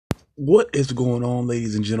What is going on,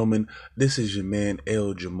 ladies and gentlemen? This is your man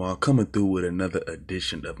El Jamal coming through with another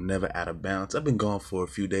edition of Never Out of Bounds. I've been gone for a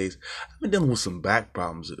few days. I've been dealing with some back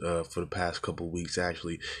problems for the past couple of weeks.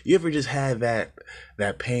 Actually, you ever just had that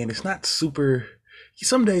pain? It's not super.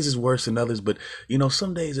 Some days it's worse than others, but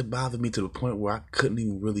some days it bothered me to the point where I couldn't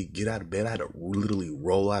even really get out of bed. I had to literally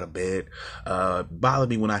roll out of bed. Bothered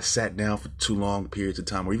me when I sat down for too long periods of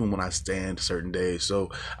time, or even when I stand certain days. So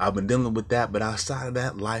I've been dealing with that, but outside of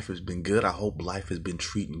that, life has been good. I hope life has been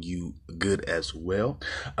treating you good as well.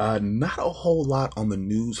 Not a whole lot on the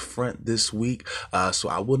news front this week, so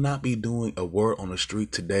I will not be doing a word on the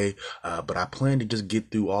street today, but I plan to just get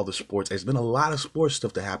through all the sports. There's been a lot of sports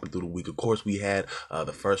stuff that happened through the week. Of course, we had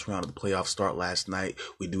the first round of the playoffs start last night.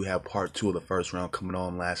 We do have part two of the first round coming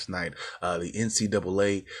on last night. The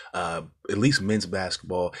NCAA, at least men's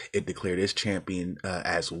basketball, it declared its champion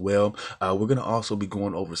as well. We're gonna also be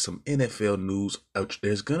going over some NFL news.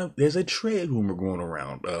 There's a trade rumor going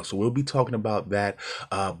around, so we'll be talking about that.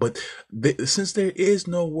 But since there is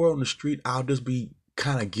no word on the street, I'll just be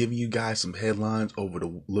kind of giving you guys some headlines over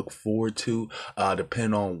to look forward to.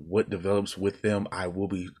 Depending on what develops with them, I will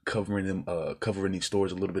be covering these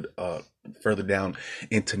stories a little bit further down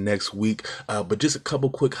into next week. But just a couple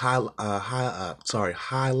quick highlights,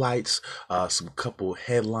 some couple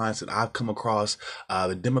headlines that I've come across.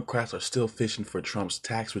 The Democrats are still fishing for Trump's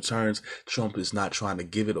tax returns. Trump is not trying to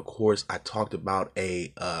give it. Of course, I talked about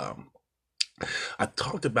a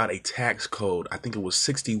tax code. I think it was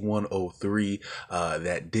 6103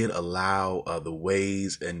 that did allow the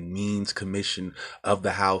Ways and Means Commission of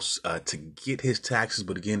the House to get his taxes,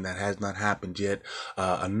 but again, that has not happened yet.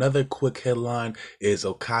 Another quick headline is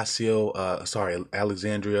Alexandria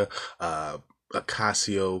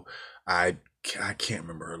Ocasio. I can't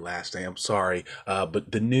remember her last name. I'm sorry,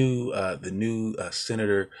 but the new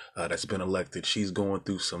senator that's been elected, she's going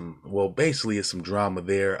through basically it's some drama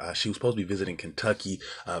there. She was supposed to be visiting Kentucky,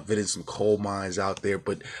 visiting some coal mines out there,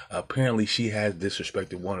 but apparently she has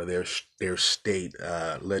disrespected one of their state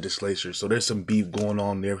legislatures. So there's some beef going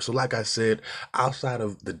on there. So like I said, outside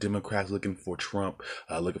of the Democrats looking for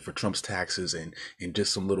Trump's taxes and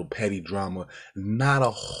just some little petty drama, not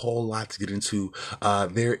a whole lot to get into.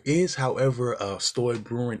 There is, however, a story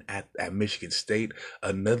brewing at Michigan State,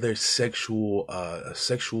 another sexual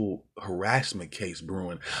harassment case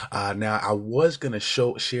brewing. Now I was gonna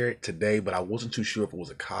share it today, but I wasn't too sure if it was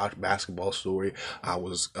a college basketball story. I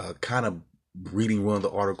was kind of reading one of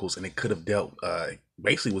the articles, and it could have dealt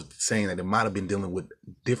basically was saying that it might have been dealing with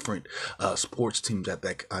different sports teams at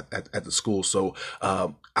the school. So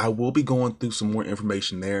I will be going through some more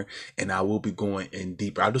information there, and I will be going in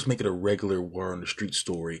deeper. I'll just make it a regular word on the street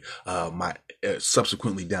story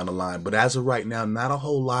subsequently down the line. But as of right now, not a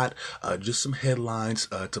whole lot, just some headlines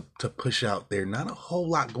to push out there. Not a whole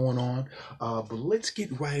lot going on, but let's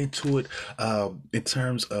get right into it in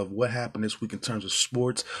terms of what happened this week in terms of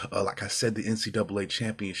sports. Like I said, the NCAA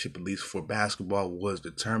championship, at least for basketball, was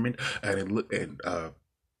determined, and I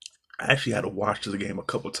actually had to watch the game a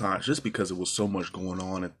couple times just because it was so much going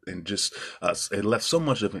on, and just it left so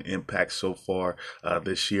much of an impact so far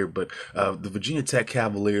this year. But the Virginia Tech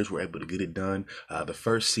Cavaliers were able to get it done. The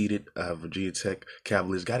first seeded Virginia Tech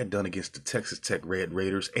Cavaliers got it done against the Texas Tech Red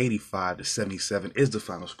Raiders. 85-77 is the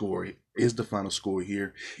final score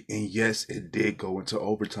here. And yes, it did go into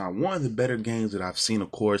overtime. One of the better games that I've seen,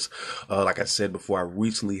 of course. Like I said before, I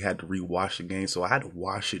recently had to rewatch the game, so I had to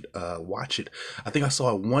watch it. I think I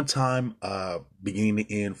saw it one time, beginning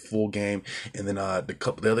to end, full game, and then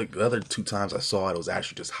the other two times I saw it was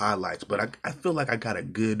actually just highlights. But I feel like I got a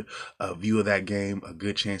good view of that game, a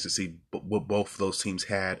good chance to see what both of those teams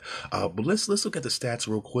had. But let's look at the stats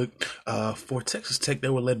real quick. For Texas Tech, they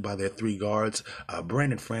were led by their three guards.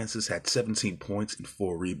 Brandon Francis had 17 points and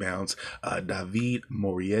 4 rebounds. David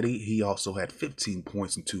Morietti, he also had 15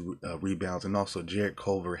 points and 2 rebounds, and also Jared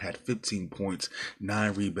Culver had 15 points,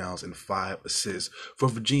 9 rebounds, and 5 assists. For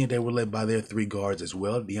Virginia, they were led by their three guards as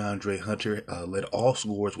well. DeAndre Hunter led all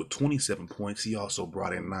scorers with 27 points. He also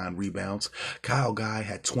brought in 9 rebounds. Kyle Guy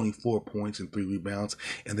had 24 points and 3 rebounds,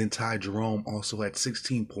 and then Ty Jerome also had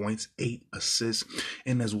 16 points, 8 assists,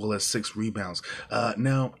 and as well as 6 rebounds.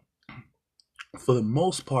 Now, for the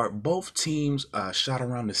most part, both teams shot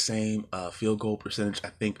around the same field goal percentage. I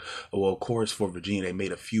think, well, of course, for Virginia, they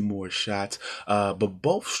made a few more shots, but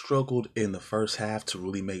both struggled in the first half to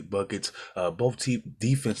really make buckets. Both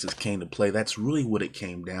defenses came to play. That's really what it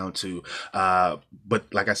came down to.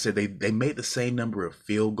 but like I said, they made the same number of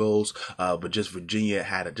field goals, but just Virginia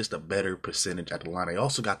had just a better percentage at the line. They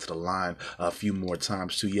also got to the line a few more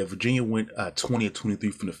times too. Yeah, Virginia went 20 of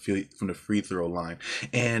 23 from the free throw line,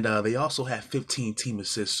 and they also had 15 team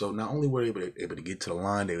assists. So not only were they able to get to the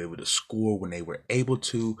line, they were able to score when they were able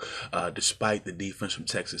to. Despite the defense from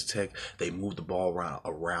Texas Tech, they moved the ball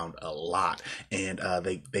around a lot, and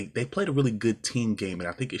they played a really good team game, and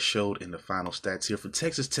I think it showed in the final stats here. For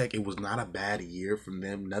Texas Tech, it was not a bad year from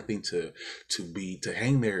them. Nothing to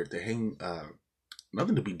hang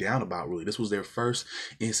nothing to be down about, really. This was their first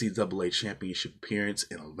NCAA championship appearance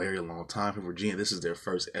in a very long time. For Virginia, this is their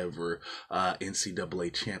first ever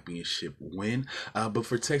NCAA championship win. But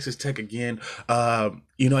for Texas Tech, again, and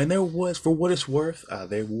there was, for what it's worth,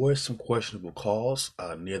 there were some questionable calls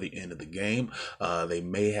near the end of the game. They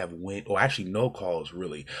may have or actually no calls,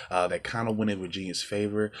 really, that kind of went in Virginia's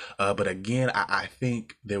favor. But again, I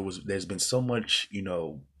think there's been so much,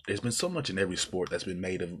 there's been so much in every sport that's been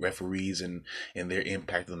made of referees and their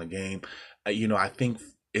impact on the game. I think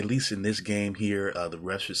at least in this game here, the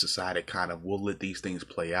refs just decided kind of, we'll let these things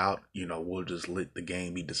play out. We'll just let the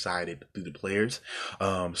game be decided through the players.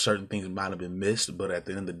 Certain things might have been missed, but at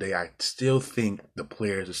the end of the day, I still think the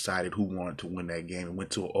players decided who wanted to win that game and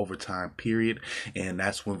went to an overtime period. And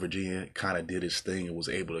that's when Virginia kind of did its thing and was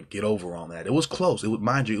able to get over on that. It was close.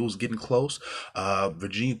 Mind you, it was getting close.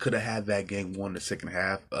 Virginia could have had that game won in the second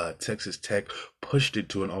half. Texas Tech pushed it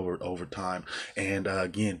to an overtime. And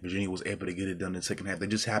again, Virginia was able to get it done in the second half. They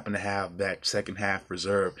just happened to have that second half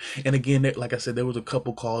reserve. And again, like I said, there was a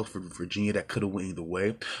couple calls for Virginia that could have went either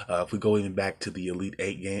way. If we go even back to the Elite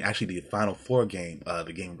Eight game, actually the Final Four game,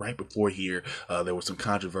 the game right before here, there was some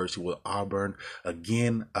controversy with Auburn.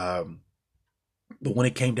 Again, but when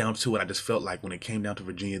it came down to it, I just felt like when it came down to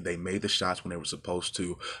Virginia, they made the shots when they were supposed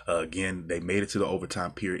to. Again, they made it to the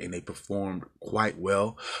overtime period and they performed quite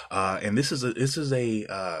well. And this is a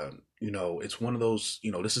it's one of those,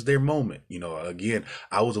 this is their moment. Again,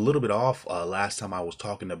 I was a little bit off last time I was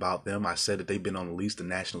talking about them. I said that they've been on at least the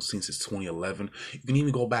national scene since 2011. You can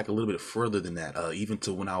even go back a little bit further than that, even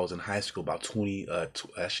to when I was in high school, about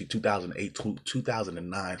 2008,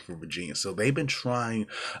 2009 for Virginia. So they've been trying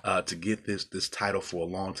to get this title for a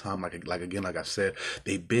long time. Like I said,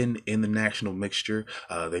 they've been in the national mixture.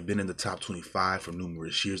 They've been in the top 25 for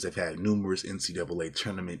numerous years. They've had numerous NCAA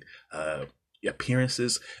tournament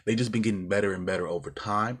appearances. They've just been getting better and better over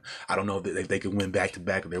time. I don't know if they can win back to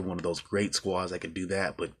back, or they're one of those great squads that can do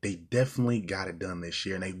that, but they definitely got it done this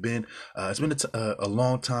year. And they've been it's been a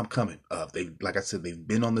long time coming. Like I said, they've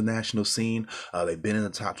been on the national scene. They've been in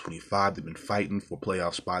the top 25. They've been fighting for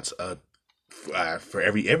playoff spots for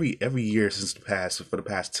every year for the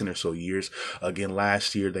past 10 or so years. Again,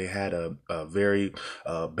 last year they had a very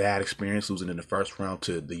bad experience losing in the first round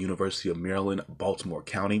to the University of Maryland, Baltimore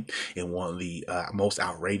County, in one of the most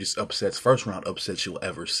outrageous first round upsets you'll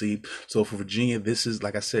ever see. So for Virginia, this is,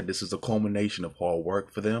 like I said, this is a culmination of hard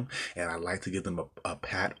work for them, and I'd like to give them a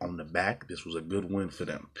pat on the back. This was a good win for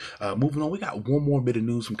them. Moving on, we got one more bit of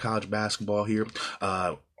news from college basketball here.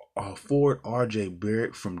 Forward R.J.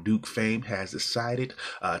 Barrett from Duke fame has decided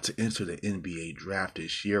to enter the NBA draft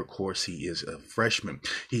this year. Of course, he is a freshman.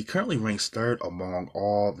 He currently ranks third among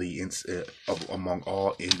all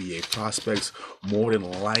NBA prospects. More than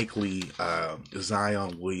likely,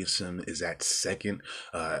 Zion Williamson is at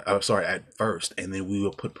first, and then we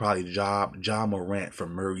will put probably Ja Morant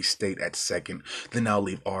from Murray State at second. Then I'll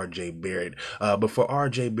leave R.J. Barrett. But for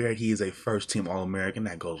R.J. Barrett, he is a first-team All-American.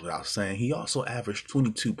 That goes without saying. He also averaged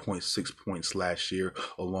 22.6 points last year,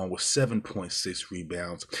 along with 7.6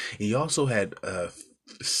 rebounds. He also had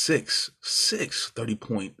six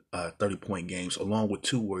 30-point games, along with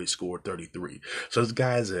 2 where he scored 33. So this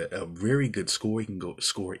guy is a very good scorer. He can go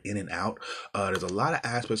score in and out. There's a lot of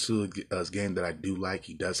aspects to his game that I do like.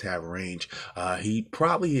 He does have range. He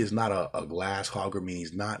probably is not a glass hogger. I mean,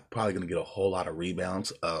 he's not probably going to get a whole lot of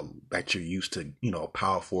rebounds that you're used to, a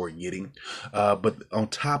power forward getting. But on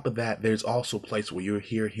top of that, there's also places where you'll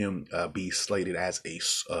hear him be slated as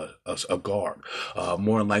a guard,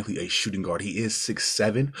 more than likely a shooting guard. He is 6'7",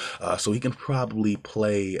 so he can probably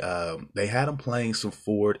play. They had him playing some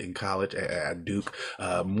forward in college at Duke.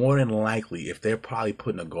 More than likely, if they're probably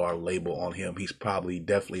putting a guard label on him, he's probably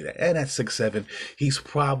definitely that. And at 6'7", he's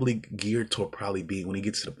probably geared toward probably being, when he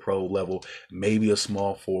gets to the pro level, maybe a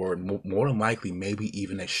small forward. More than likely, maybe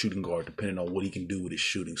even a shooting guard, depending on what he can do with his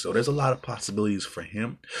shooting. So there's a lot of possibilities for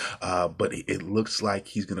him. But it looks like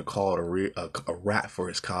he's going to call it a wrap for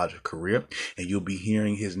his college career, and you'll be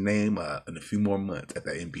hearing his name in a few more months. looked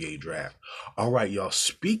at the NBA draft. All right, y'all.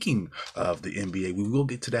 Speaking of the NBA, we will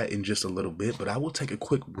get to that in just a little bit, but I will take a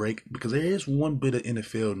quick break because there is one bit of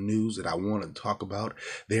NFL news that I want to talk about.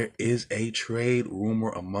 There is a trade rumor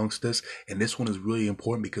amongst us, and this one is really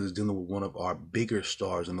important because it's dealing with one of our bigger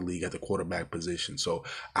stars in the league at the quarterback position. So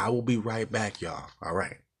I will be right back, y'all. All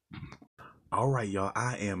right. All right, y'all,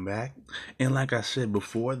 I am back. And like I said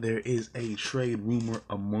before, there is a trade rumor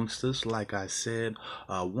amongst us. Like I said,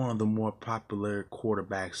 one of the more popular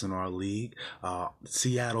quarterbacks in our league,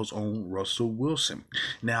 Seattle's own Russell Wilson.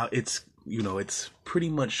 Now, it's pretty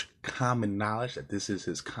much common knowledge that this is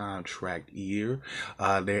his contract year.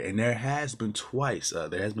 There has been twice.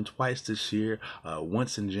 There has been twice this year.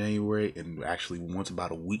 Once in January, and actually once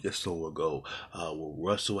about a week or so ago,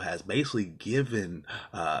 where Russell has basically given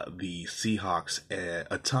the Seahawks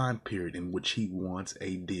a time period in which he wants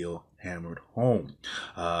a deal hammered home.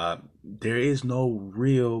 There is no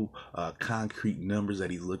real concrete numbers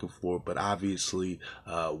that he's looking for, but obviously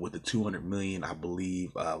with the $200 million, I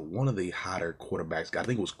believe one of the hotter quarterbacks, I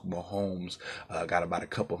think it was Mahomes, got about a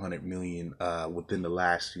couple $100 million within the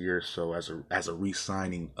last year or so as a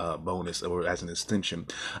re-signing bonus or as an extension.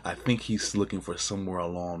 I think he's looking for somewhere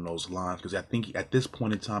along those lines because I think at this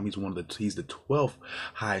point in time he's the 12th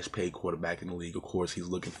highest paid quarterback in the league. Of course, he's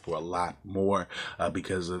looking for a lot more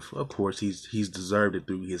because of course he's deserved it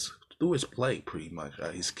through his play pretty much.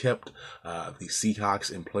 He's kept the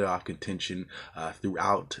Seahawks in playoff contention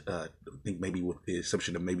throughout. I think maybe with the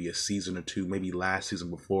exception of maybe a season or two, maybe last season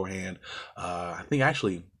beforehand. I think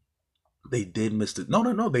actually they did miss it.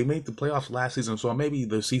 No. They made the playoffs last season, so maybe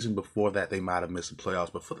the season before that they might have missed the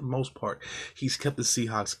playoffs. But for the most part, he's kept the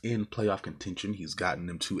Seahawks in playoff contention. He's gotten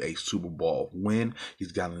them to a Super Bowl win.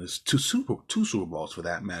 He's gotten them two Super Bowls for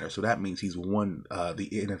that matter. So that means he's won the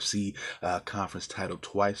NFC conference title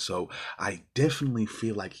twice. So I definitely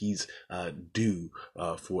feel like he's due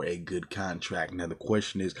for a good contract. Now the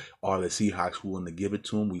question is, are the Seahawks willing to give it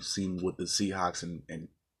to him? We've seen with the Seahawks and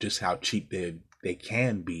just how cheap they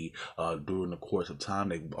can be during the course of time.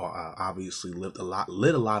 They obviously lit a lot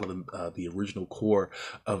of the original core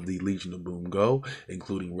of the Legion of Boom Go,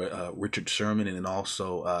 including Richard Sherman and then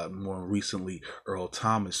also more recently Earl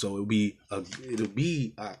Thomas. So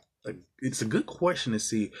it's a good question to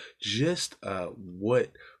see just what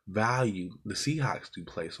value the Seahawks do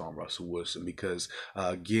place on Russell Wilson because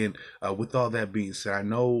again, with all that being said, I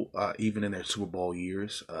know even in their Super Bowl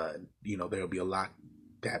years, there'll be a lot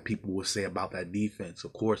that people will say about that defense.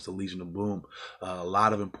 Of course, the Legion of Boom, a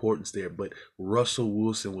lot of importance there, but Russell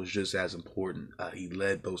Wilson was just as important. He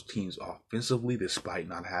led those teams offensively despite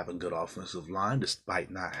not having good offensive line,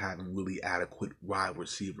 despite not having really adequate wide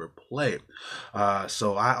receiver play.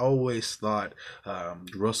 So I always thought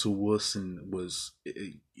Russell Wilson was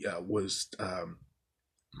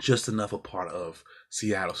just enough a part of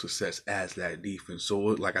Seattle's success as that defense. So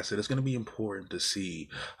like I said, it's going to be important to see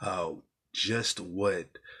just what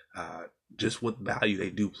value they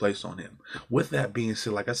do place on him. With that being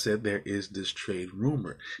said, like I said, there is this trade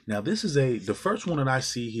rumor. Now, this is the first one that I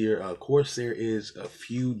see here. Of course, there is a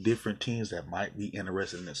few different teams that might be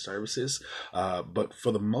interested in the services, but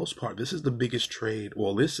for the most part, this is the biggest trade.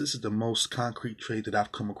 Well, this is the most concrete trade that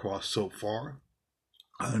I've come across so far.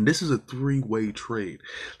 And this is a three-way trade.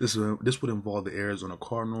 This would involve the Arizona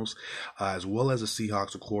Cardinals, as well as the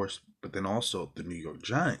Seahawks, of course, but then also the New York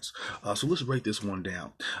Giants. So let's break this one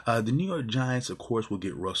down. The New York Giants, of course, will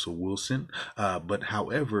get Russell Wilson. But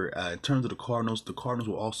however, in terms of the Cardinals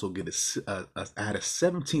will also get add a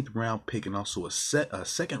 17th round pick and also a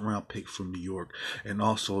second round pick from New York. And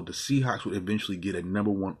also the Seahawks would eventually get a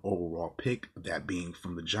number 1 overall pick, that being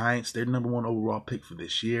from the Giants, their number 1 overall pick for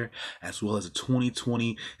this year, as well as a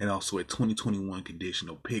 2020 and also a 2021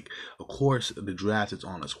 conditional pick. Of course, the draft is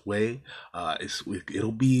on its way.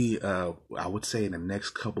 It'll be I would say in the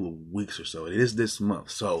next couple of weeks or so. It is this month,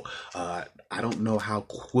 so I don't know how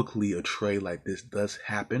quickly a trade like this does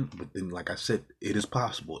happen, but then like I said, it is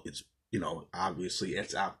possible. It's obviously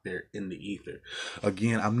it's out there in the ether.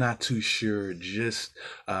 Again, I'm not too sure just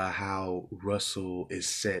how Russell is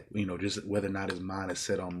set, just whether or not his mind is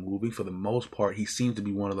set on moving. For the most part, he seems to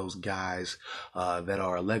be one of those guys that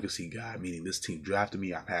are a legacy guy, meaning this team drafted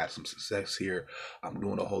me. I've had some success here. I'm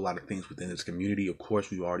doing a whole lot of things within this community. Of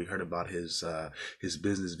course, we've already heard about his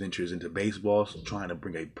business ventures into baseball, so trying to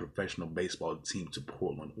bring a professional baseball team to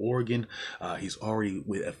Portland, Oregon. He's already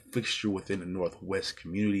with a fixture within the Northwest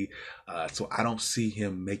community. So I don't see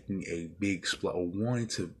him making a big splash or wanting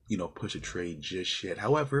to, push a trade just yet.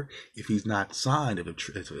 However, if he's not signed,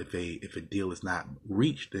 if a deal is not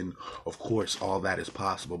reached, then of course all that is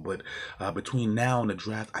possible. But between now and the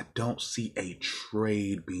draft, I don't see a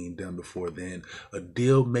trade being done before then. A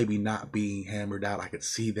deal maybe not being hammered out, I could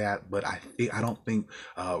see that, but I don't think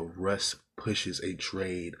Russ pushes a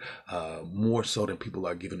trade more so than people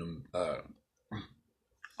are giving him.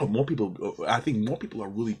 More people, I think more people are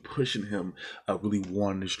really pushing him, really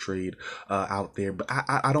wanting this trade out there. But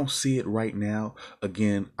I don't see it right now.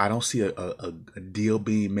 Again, I don't see a deal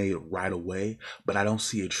being made right away, but I don't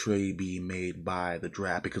see a trade being made by the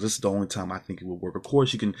draft, because this is the only time I think it will work. Of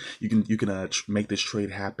course, you can make this trade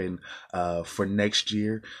happen for next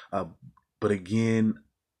year, but again,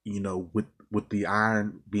 with the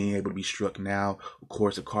iron being able to be struck now, of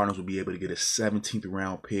course, the Cardinals will be able to get a 17th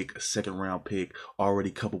round pick, a second round pick,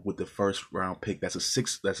 already coupled with the first round pick. That's a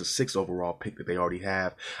sixth overall pick that they already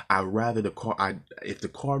have. If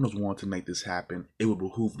the Cardinals want to make this happen, it would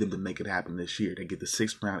behoove them to make it happen this year. They get the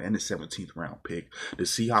 6th round and the 17th round pick. The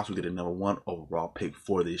Seahawks will get a number 1 overall pick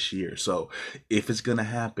for this year. So if it's gonna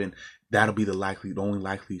happen, that'll be the only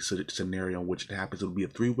likely scenario in which it happens. It'll be a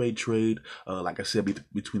 3-way trade, like I said,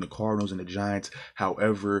 between the Cardinals and the Giants.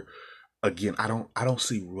 However, again, I don't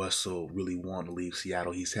see Russell really wanting to leave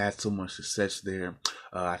Seattle. He's had so much success there.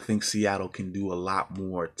 I think Seattle can do a lot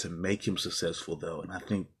more to make him successful, though, and I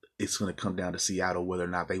think it's going to come down to Seattle whether or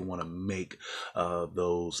not they want to make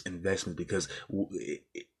those investments, because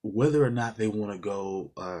whether or not they want to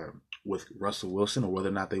go with Russell Wilson, or whether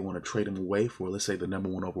or not they want to trade him away for, let's say, the number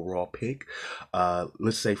 1 overall pick.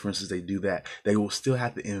 Let's say, for instance, they do that. They will still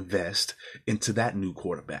have to invest into that new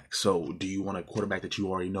quarterback. So do you want a quarterback that you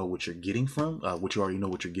already know what you're getting from,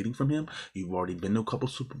 him? You've already been to a couple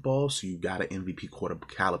Super Bowls, so you got an MVP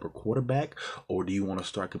caliber quarterback, or do you want to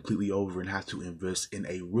start completely over and have to invest in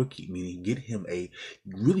a rookie, meaning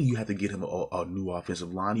you have to get him a new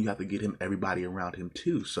offensive line. You have to get him everybody around him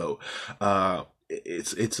too. So,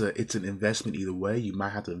 it's an investment either way. You might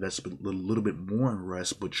have to invest a little bit more in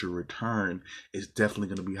Russ, but your return is definitely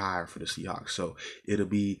going to be higher for the Seahawks. So it'll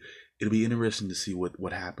be interesting to see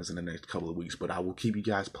what happens in the next couple of weeks. But I will keep you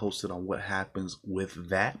guys posted on what happens with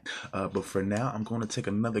that. But for now, I'm going to take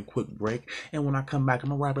another quick break, and when I come back, I'm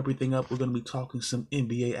gonna wrap everything up. We're going to be talking some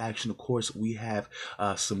NBA action. Of course, we have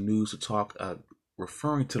some news to talk.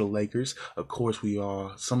 Referring to the Lakers, of course,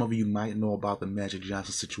 some of you might know about the Magic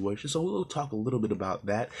Johnson situation, so we'll talk a little bit about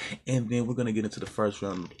that, and then we're going to get into the first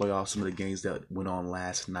round of the playoffs, some of the games that went on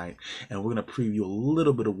last night, and we're going to preview a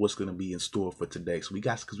little bit of what's going to be in store for today. So we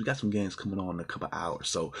got some games coming on in a couple hours,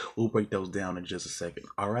 so we'll break those down in just a second.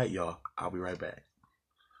 All right, y'all, I'll be right back.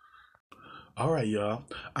 All right, y'all,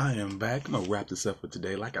 I am back. I'm going to wrap this up for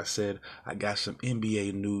today. Like I said, I got some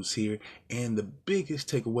NBA news here, and the biggest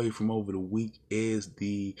takeaway from over the week is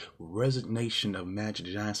the resignation of Magic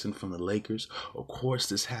Johnson from the Lakers. Of course,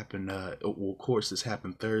 this happened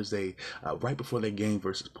Thursday, right before their game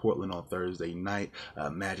versus Portland on Thursday night.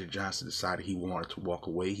 Magic Johnson decided he wanted to walk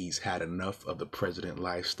away. He's had enough of the president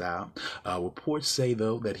lifestyle. Reports say,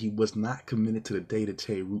 though, that he was not committed to the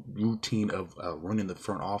day-to-day routine of running the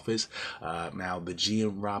front office. Now, the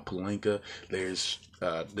GM Rob Pelinka,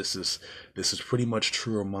 this is pretty much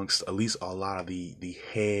true amongst at least a lot of the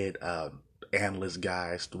head analyst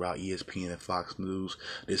guys throughout ESPN and Fox News.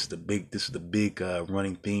 This is the big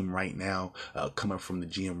running theme right now, coming from the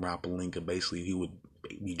GM Rob Pelinka. Basically, he would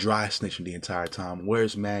be dry snitching the entire time.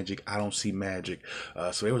 Where's Magic? I don't see Magic.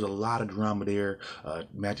 So there was a lot of drama there.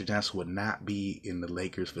 Magic Johnson would not be in the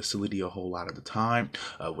Lakers facility a whole lot of the time.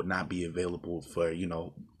 Would not be available for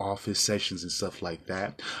office sessions and stuff like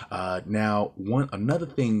that. Now, another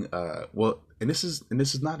thing. And this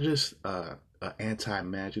is not just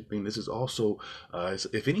anti-Magic thing. This is also,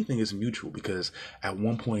 if anything, is mutual, because at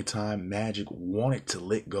one point in time, Magic wanted to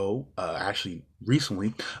let go. Actually,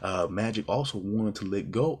 recently, Magic also wanted to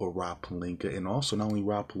let go of Rob Pelinka, and also not only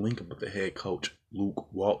Rob Pelinka, but the head coach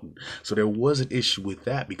Luke Walton. So there was an issue with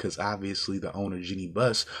that, because obviously the owner, Jeannie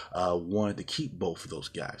Buss, wanted to keep both of those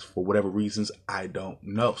guys for whatever reasons, I don't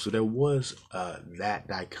know. So there was that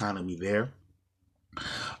dichotomy there.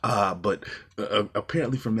 But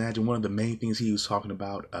apparently for Magic, one of the main things he was talking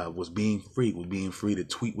about was being free to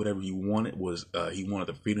tweet whatever you wanted. He wanted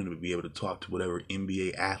the freedom to be able to talk to whatever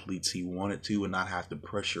NBA athletes he wanted to, and not have the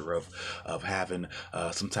pressure of having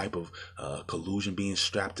some type of collusion being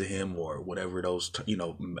strapped to him, or whatever those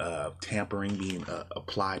tampering being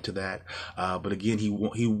applied to that. But again, he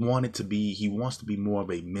wants to be more of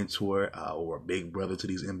a mentor or a big brother to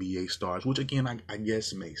these NBA stars, which again I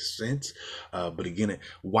guess makes sense. But again,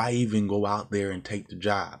 why even go out there and take the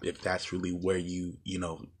job if that's really where you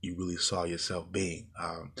really saw yourself being?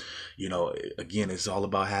 Again, it's all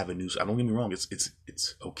about having new. I don't get me wrong.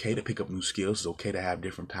 It's okay to pick up new skills. It's okay to have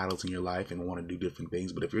different titles in your life and want to do different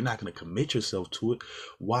things. But if you're not going to commit yourself to it,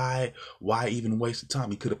 why even waste the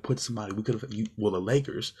time? You could have put somebody. The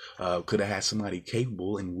Lakers could have had somebody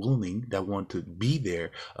capable and willing that want to be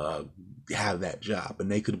there, have that job, and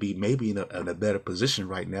they could be maybe in a better position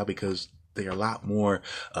right now because they're a lot more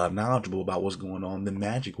knowledgeable about what's going on than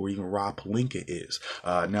Magic or even Rob Pelinka is.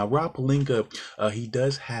 Now, Rob Pelinka, he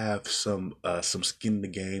does have some skin in the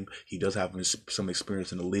game. He does have some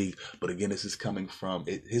experience in the league. But again, his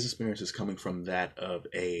experience is coming from that of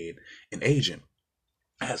an agent,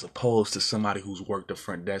 as opposed to somebody who's worked the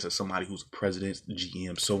front desk or somebody who's a president,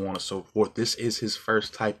 GM, so on and so forth. This is his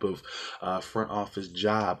first type of front office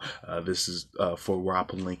job. This is for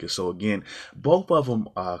Rob Pelinka. So again, both of them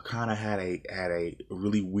kind of had a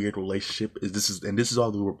really weird relationship. This is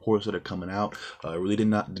all the reports that are coming out. Really did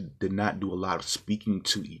not do a lot of speaking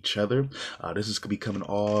to each other. This is becoming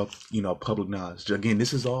all public knowledge. Again,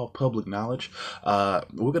 this is all public knowledge.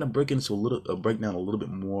 We're gonna break down a little bit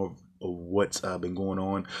more of what's been going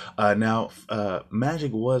on. Now,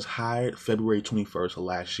 Magic was hired February 21st of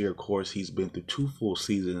last year. Of course, he's been through 2 full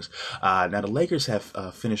seasons. Now, the Lakers have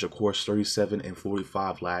finished, of course,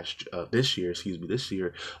 37-45 this year. This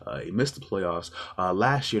year, he missed the playoffs.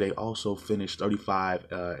 Last year, they also finished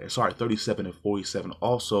 37-47,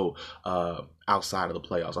 also outside of the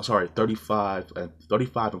playoffs. I'm sorry,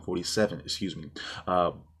 35-47. Excuse me.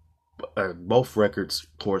 Both records,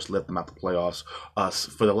 of course, left them out the playoffs.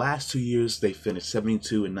 For the last 2 years, they finished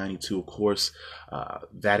 72-92. Of course,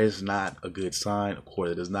 that is not a good sign. Of course,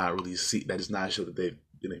 that does not show that they've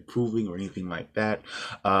been improving or anything like that.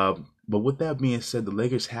 But with that being said, the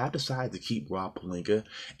Lakers have decided to keep Rob Pelinka,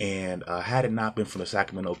 and had it not been for the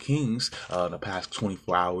Sacramento Kings in the past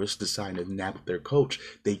 24 hours deciding to nab their coach,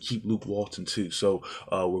 they keep Luke Walton too. So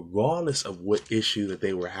regardless of what issue that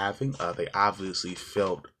they were having, they obviously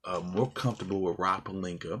felt more comfortable with Rob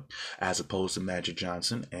Pelinka as opposed to Magic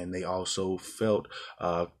Johnson, and they also felt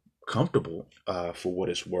comfortable, for what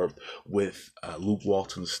it's worth, with Luke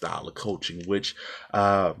Walton's style of coaching, which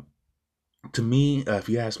to me, if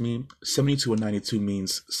you ask me, 72-92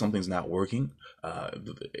 means something's not working.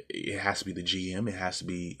 It has to be the GM. It has to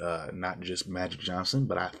be not just Magic Johnson,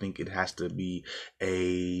 but I think it has to be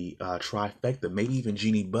a trifecta. Maybe even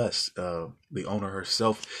Jeannie Buss, the owner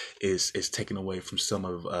herself, is taken away from some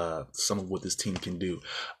of what this team can do.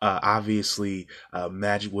 Obviously,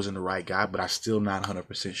 Magic wasn't the right guy, but I'm still not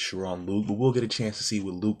 100% sure on Luke. But we'll get a chance to see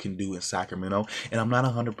what Luke can do in Sacramento, and I'm not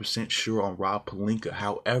 100% sure on Rob Pelinka.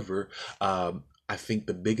 However, I think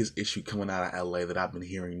the biggest issue coming out of LA that I've been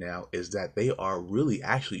hearing now is that they are really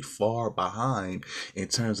actually far behind in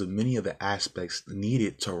terms of many of the aspects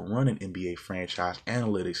needed to run an NBA franchise: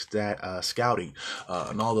 analytics, scouting,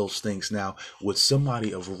 and all those things. Now, with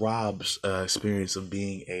somebody of Rob's experience of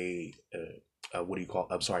being an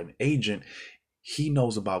agent, he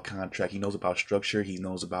knows about contract, he knows about structure, he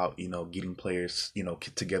knows about getting players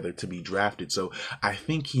together to be drafted. So I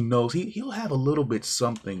think he knows he'll have a little bit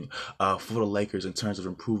something for the Lakers in terms of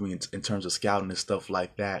improving in terms of scouting and stuff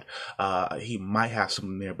like that. He might have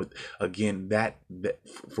something there, but again, that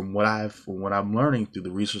from what I'm learning through the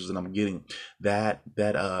research that I'm getting,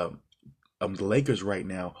 the Lakers right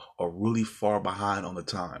now are really far behind on the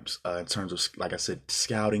times in terms of, like I said,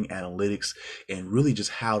 scouting, analytics, and really just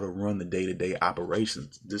how to run the day-to-day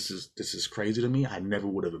operations. This is crazy to me. I never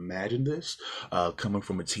would have imagined this coming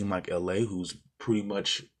from a team like LA, who's pretty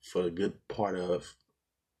much for a good part of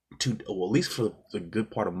at least for the good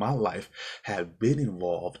part of my life, have been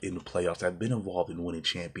involved in the playoffs. I've been involved in winning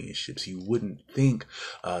championships. You wouldn't think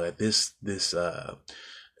that this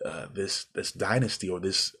dynasty or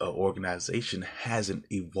this organization hasn't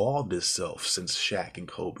evolved itself since Shaq and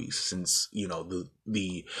Kobe, since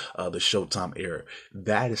the Showtime era.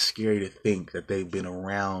 That is scary to think that they've been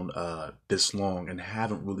around this long and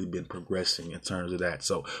haven't really been progressing in terms of that.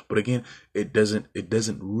 So, but again, it doesn't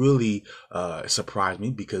really surprise me,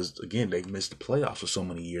 because again, they've missed the playoffs for so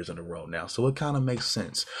many years in a row now. So it kind of makes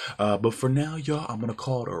sense. But for now, y'all, I'm gonna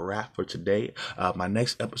call it a wrap for today. My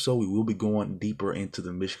next episode, we will be going deeper into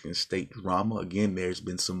the Michigan Michigan State drama. Again, there's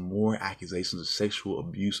been some more accusations of sexual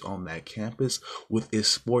abuse on that campus with its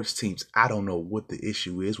sports teams. I don't know what the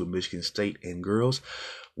issue is with Michigan State and girls.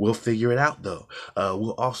 We'll figure it out though.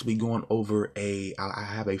 We'll also be going over I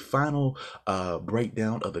have a final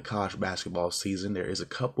breakdown of the college basketball season. There is a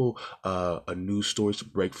couple news stories to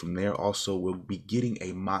break from there. Also, we'll be getting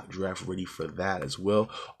a mock draft ready for that as well.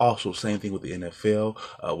 Also, same thing with the NFL.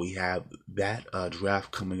 We have that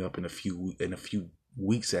draft coming up in a few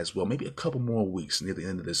weeks as well, maybe a couple more weeks near the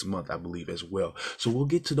end of this month, I believe, as well. So we'll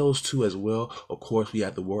get to those two as well. Of course, we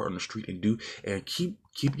have the word on the street and keep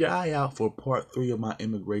your eye out for part 3 of my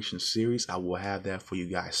immigration series. I will have that for you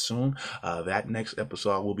guys soon. That next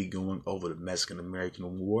episode, I will be going over the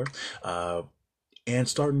Mexican-American War. And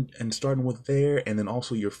starting with there, and then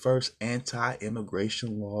also your first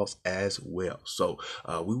anti-immigration laws as well. So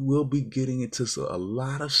we will be getting into a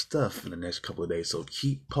lot of stuff in the next couple of days. So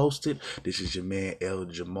keep posted. This is your man El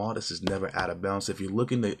Jamal. This is Never Out of Bounds. If you're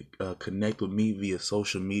looking to connect with me via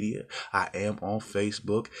social media, I am on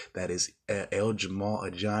Facebook. That is El Jamal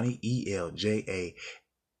Adjani,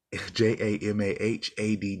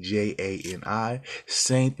 JAMAHADJANI.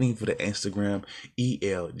 Same thing for the Instagram,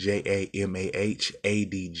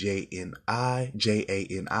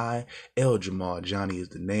 ELJAMAHADJANI. El Jamal Johnny is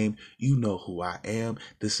the name. You know who I am.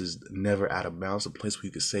 This is Never Out of Bounds, a place where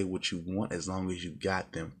you can say what you want as long as you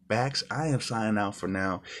got them facts. I am signing out for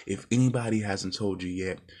now. If anybody hasn't told you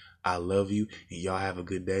yet, I love you, and y'all have a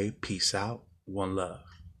good day. Peace out. One love.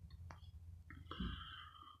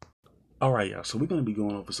 All right, y'all. So we're going to be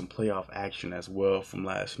going over some playoff action as well from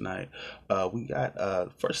last night. We got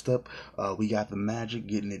first up, we got the Magic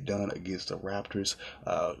getting it done against the Raptors.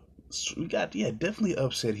 So we got, definitely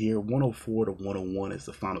upset here. 104-101 is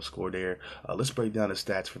the final score there. Let's break down the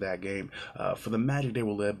stats for that game. For the Magic, they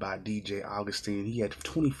were led by DJ Augustine. He had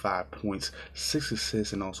 25 points, 6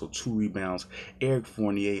 assists, and also 2 rebounds. Eric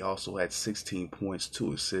Fournier also had 16 points,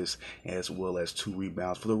 2 assists, as well as 2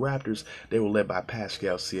 rebounds. For the Raptors, they were led by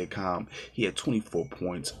Pascal Siakam. He had 24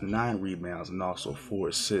 points, 9 rebounds, and also 4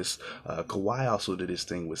 assists. Kawhi also did his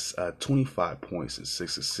thing with 25 points and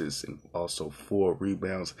 6 assists, and also 4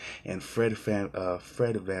 rebounds. And Fred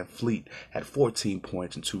VanVleet had 14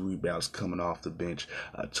 points and 2 rebounds coming off the bench.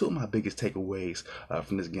 Two of my biggest takeaways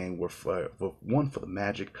from this game were one for the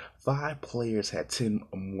Magic. 5 players had 10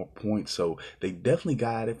 or more points, so they definitely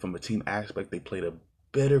got it from a team aspect. They played a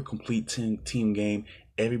better complete team game.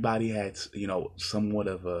 Everybody had, somewhat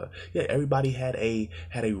of everybody had a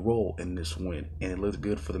role in this win, and it looked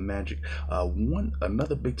good for the Magic.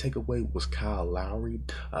 Another big takeaway was Kyle Lowry.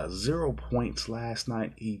 0 points last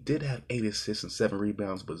night. He did have 8 assists and 7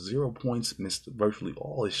 rebounds, but 0 points, missed virtually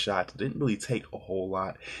all his shots. Didn't really take a whole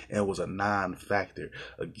lot, and it was a non-factor.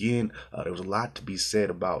 Again, there was a lot to be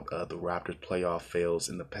said about the Raptors' playoff fails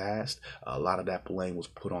in the past. A lot of that blame was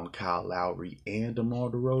put on Kyle Lowry and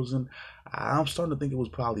DeMar DeRozan. I'm starting to think it was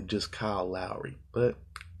probably just Kyle Lowry. But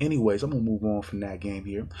anyways, I'm going to move on from that game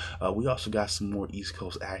here. We also got some more East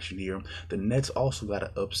Coast action here. The Nets also got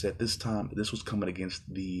an upset. This time, this was coming against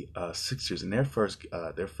the Sixers in their first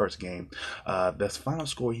game. The final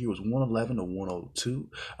score here was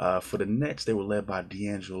 111-102. For the Nets, they were led by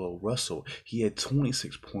D'Angelo Russell. He had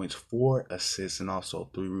 26 points, 4 assists, and also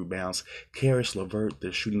 3 rebounds. Caris LeVert,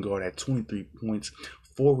 the shooting guard, had 23 points,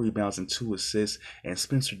 4 rebounds and 2 assists, and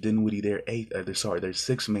Spencer Dinwiddie, their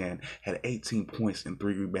 6th man, had 18 points and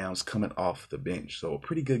 3 rebounds coming off the bench. So a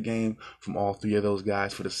pretty good game from all 3 of those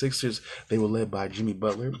guys. For the Sixers, they were led by Jimmy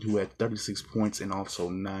Butler, who had 36 points and also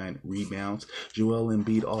 9 rebounds. Joel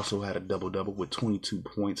Embiid also had a double-double with 22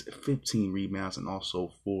 points, 15 rebounds, and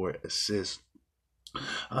also 4 assists.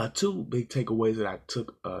 2 big takeaways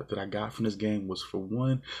that I got from this game was, for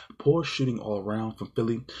one, poor shooting all around from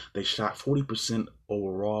Philly. They shot 40%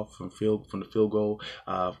 overall from the field goal.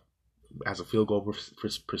 As a field goal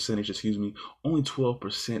percentage, only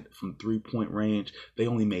 12% from 3-point range. They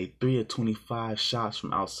only made 3 of 25 shots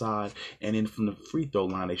from outside, and then from the free throw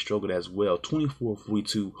line, they struggled as well.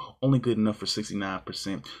 24-42, only good enough for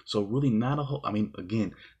 69%. So really not a whole.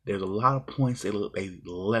 Again, there's a lot of points they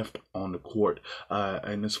left on the court.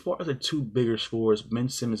 And as far as the 2 bigger scorers, Ben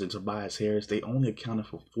Simmons and Tobias Harris, they only accounted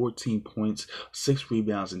for 14 points, 6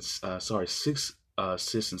 rebounds, and 6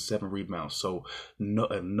 assists and 7 rebounds. So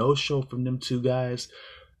no show from them 2 guys.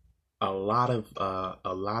 A lot of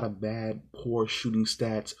bad, poor shooting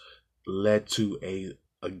stats led to a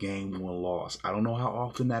game 1 loss. I don't know how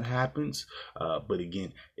often that happens, but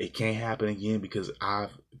again, it can't happen again because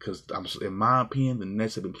in my opinion, the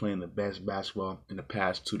Nets have been playing the best basketball in the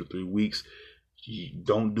past 2 to 3 weeks.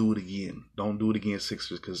 Don't do it again. Don't do it again,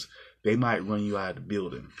 Sixers, because they might run you out of the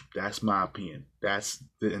building. That's my opinion.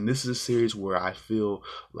 And this is a series where I feel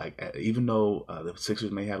like even though the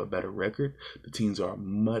Sixers may have a better record, the teams are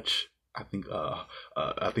much. I think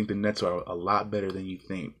the Nets are a lot better than you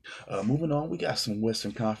think. Moving on, we got some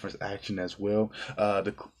Western Conference action as well.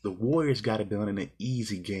 The Warriors got it done in an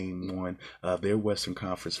easy game one of their Western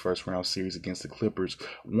Conference first round series against the Clippers.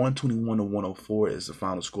 121-104 is the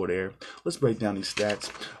final score there. Let's break down these stats.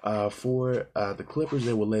 For the Clippers,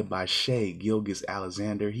 they were led by Shai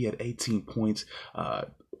Gilgeous-Alexander. He had 18 points.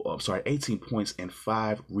 18 points and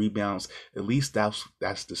 5 rebounds. At least that's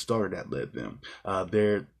the starter that led them.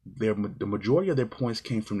 The majority of their points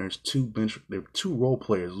came from their two role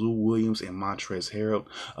players, Lou Williams and Montrezl Harrell.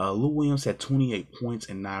 Lou Williams had 28 points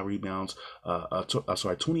and 9 rebounds.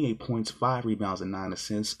 28 points, 5 rebounds, and 9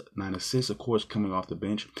 assists. 9 assists, of course, coming off the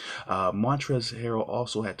bench. Montrezl Harrell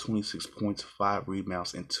also had 26 points, 5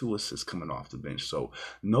 rebounds, and 2 assists coming off the bench. So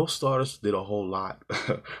no starters did a whole lot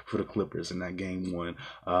for the Clippers in that game one.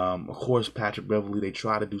 Of course, Patrick Beverley, they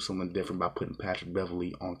tried to do something different by putting Patrick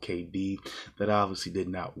Beverley on KD. That obviously did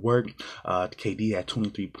not work. KD had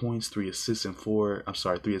 23 points, 3 assists and 4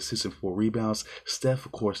 rebounds. Steph,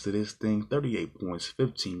 of course, did his thing, 38 points,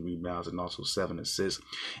 15 rebounds, and also 7 assists.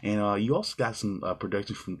 And you also got some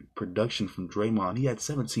production from Draymond. He had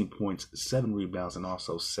 17 points, 7 rebounds, and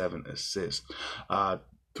also 7 assists.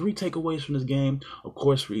 3 takeaways from this game. Of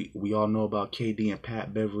course, we all know about KD and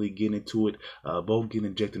Pat Beverley getting into it, both getting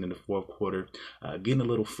injected in the fourth quarter, getting a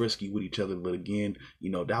little frisky with each other. But again,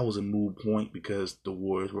 that was a moot point because the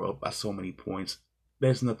Warriors were up by so many points.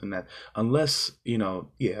 There's nothing that, unless,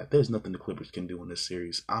 there's nothing the Clippers can do in this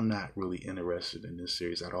series. I'm not really interested in this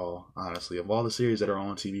series at all, honestly. Of all the series that are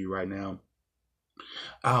on TV right now,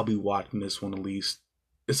 I'll be watching this one at least.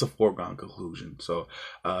 It's a foregone conclusion. So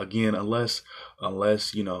again, unless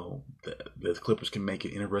the Clippers can make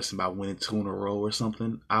it interesting by winning 2 in a row or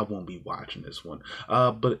something, I won't be watching this one.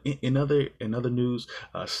 But in other news,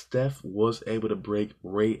 Steph was able to break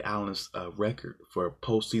Ray Allen's record for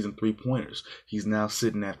postseason 3-pointers. He's now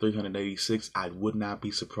sitting at 386. I would not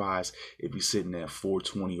be surprised if he's sitting at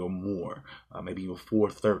 420 or more, maybe even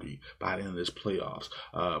 430 by the end of this playoffs.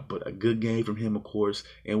 But a good game from him, of course,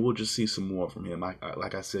 and we'll just see some more from him.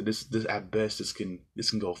 Like I said, this at best this can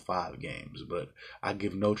go 5 games, but I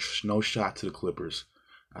give no shot to the Clippers.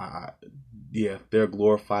 They're a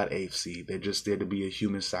glorified AFC. They're just there to be a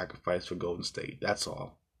human sacrifice for Golden State. That's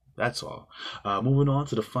all. Moving on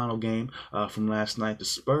to the final game from last night, the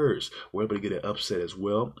Spurs were able to get an upset as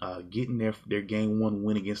well, getting their game 1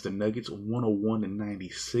 win against the Nuggets.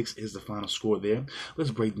 101-96 is the final score there.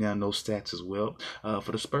 Let's break down those stats as well.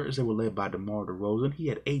 For the Spurs, they were led by DeMar DeRozan. He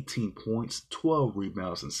had 18 points, 12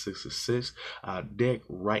 rebounds, and 6 assists. Derek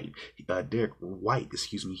White,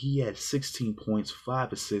 he had 16 points,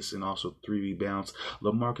 5 assists, and also 3 rebounds.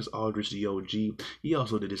 LaMarcus Aldridge, the OG, he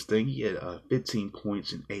also did his thing. He had 15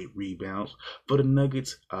 points and 8 rebounds. For the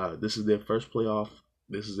Nuggets, this is their first playoff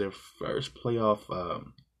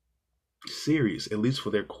series, at least for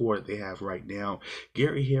their core that they have right now.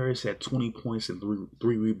 Gary Harris had 20 points and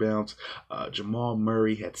 3 rebounds. Jamal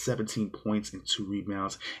Murray had 17 points and 2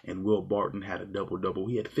 rebounds, and Will Barton had a double-double.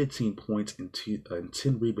 He had 15 points and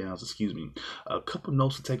 10 rebounds. A couple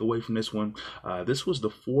notes to take away from this one. This was the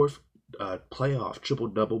 4th playoff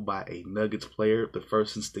triple-double by a Nuggets player, the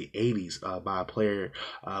first since the 80s by a player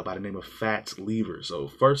by the name of Fats Lever. So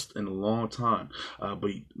first in a long time.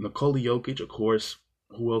 But Nikola Jokic, of course,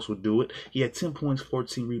 who else would do it? He had 10 points,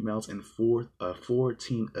 14 rebounds, and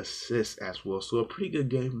 14 assists as well. So a pretty good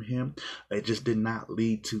game from him. It just did not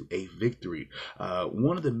lead to a victory.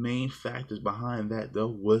 One of the main factors behind that, though,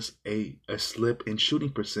 was a slip in shooting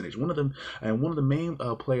percentage. One of the main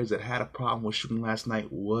players that had a problem with shooting last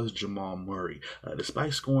night was Jamal Murray.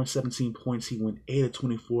 Despite scoring 17 points, he went 8 of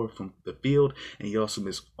 24 from the field, and he also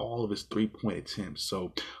missed all of his 3-point attempts.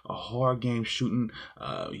 So a hard game shooting.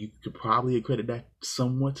 You could probably accredit that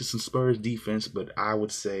somewhat to some Spurs defense, but I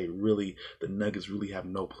would say really the Nuggets really have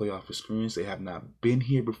no playoff experience. They have not been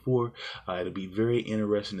here before. It'll be very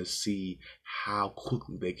interesting to see how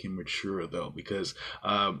quickly they can mature, though, because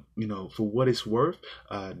for what it's worth,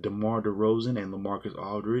 DeMar DeRozan and LaMarcus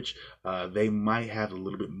Aldridge, they might have a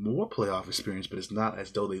little bit more playoff experience, but it's not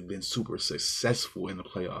as though they've been super successful in the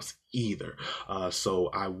playoffs either. So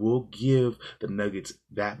I will give the Nuggets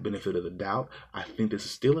that benefit of the doubt. I think this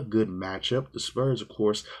is still a good matchup. The Spurs, of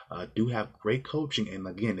course, do have great coaching, and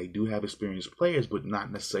again, they do have experienced players, but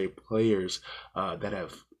not necessarily players that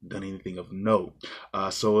have done anything of note.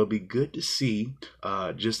 So it'll be good to see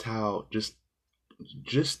just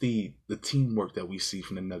just the teamwork that we see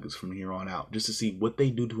from the Nuggets from here on out, just to see what they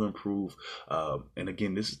do to improve. And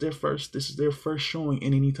again, this is their first showing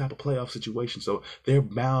in any type of playoff situation, so they're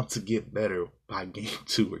bound to get better by game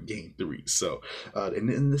 2 or game 3. So,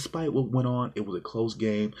 and despite what went on, it was a close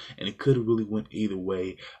game, and it could have really went either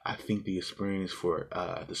way. I think the experience for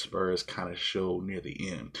the Spurs kind of showed near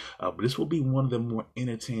the end. But this will be one of the more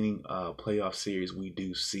entertaining playoff series we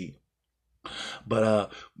do see.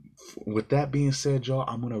 But with that being said, y'all,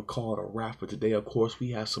 I'm gonna call it a wrap for today. Of course, we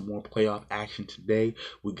have some more playoff action today.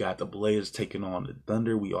 We got the Blazers taking on the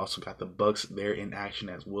Thunder. We also got the Bucks there in action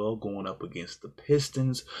as well, going up against the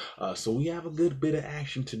Pistons. So we have a good bit of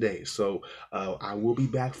action today. So I will be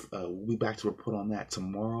back. We'll be back to report on that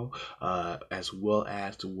tomorrow, as well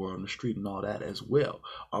as the word on the street and all that as well.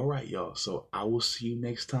 All right, y'all. So I will see you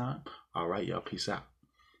next time. All right, y'all. Peace out.